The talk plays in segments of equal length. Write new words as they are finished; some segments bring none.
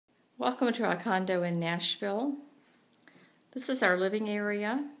Welcome to our condo in Nashville. This is our living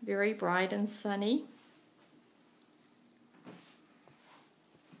area, very bright and sunny.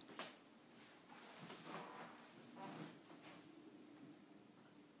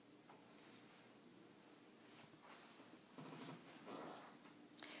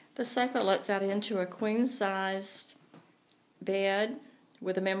 The sofa lets out into a queen-sized bed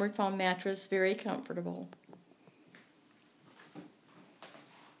with a memory foam mattress, very comfortable.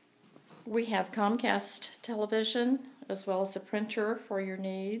 We have Comcast television as well as a printer for your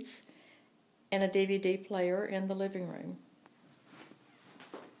needs and a DVD player in the living room.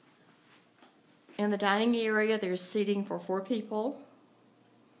 In the dining area there's seating for 4 people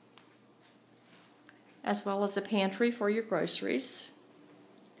as well as a pantry for your groceries.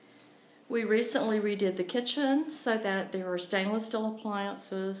 We recently redid the kitchen so that there are stainless steel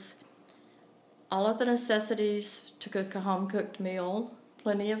appliances, all of the necessities to cook a home-cooked meal,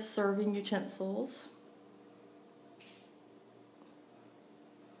 plenty of serving utensils.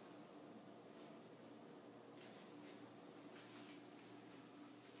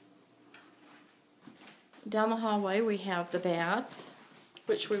 Down the hallway we have the bath,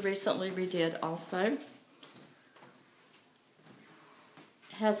 which we recently redid also.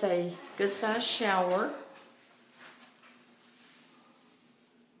 It has a good-sized shower.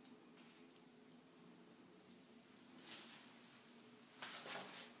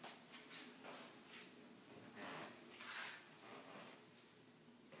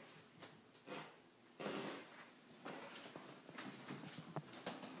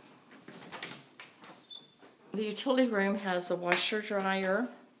 The utility room has a washer dryer,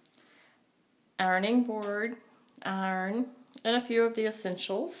 ironing board, iron, and a few of the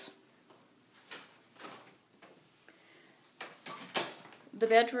essentials. The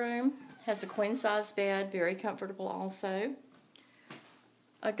bedroom has a queen-size bed, very comfortable also,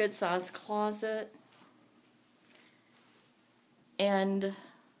 a good-sized closet, and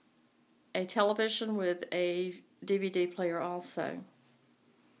a television with a DVD player also.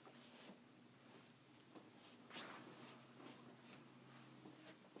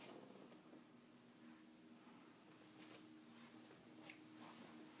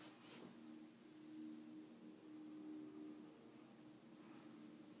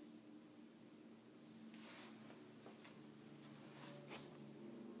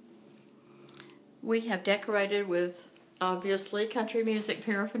 We have decorated with, obviously, country music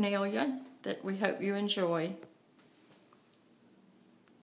paraphernalia that we hope you enjoy.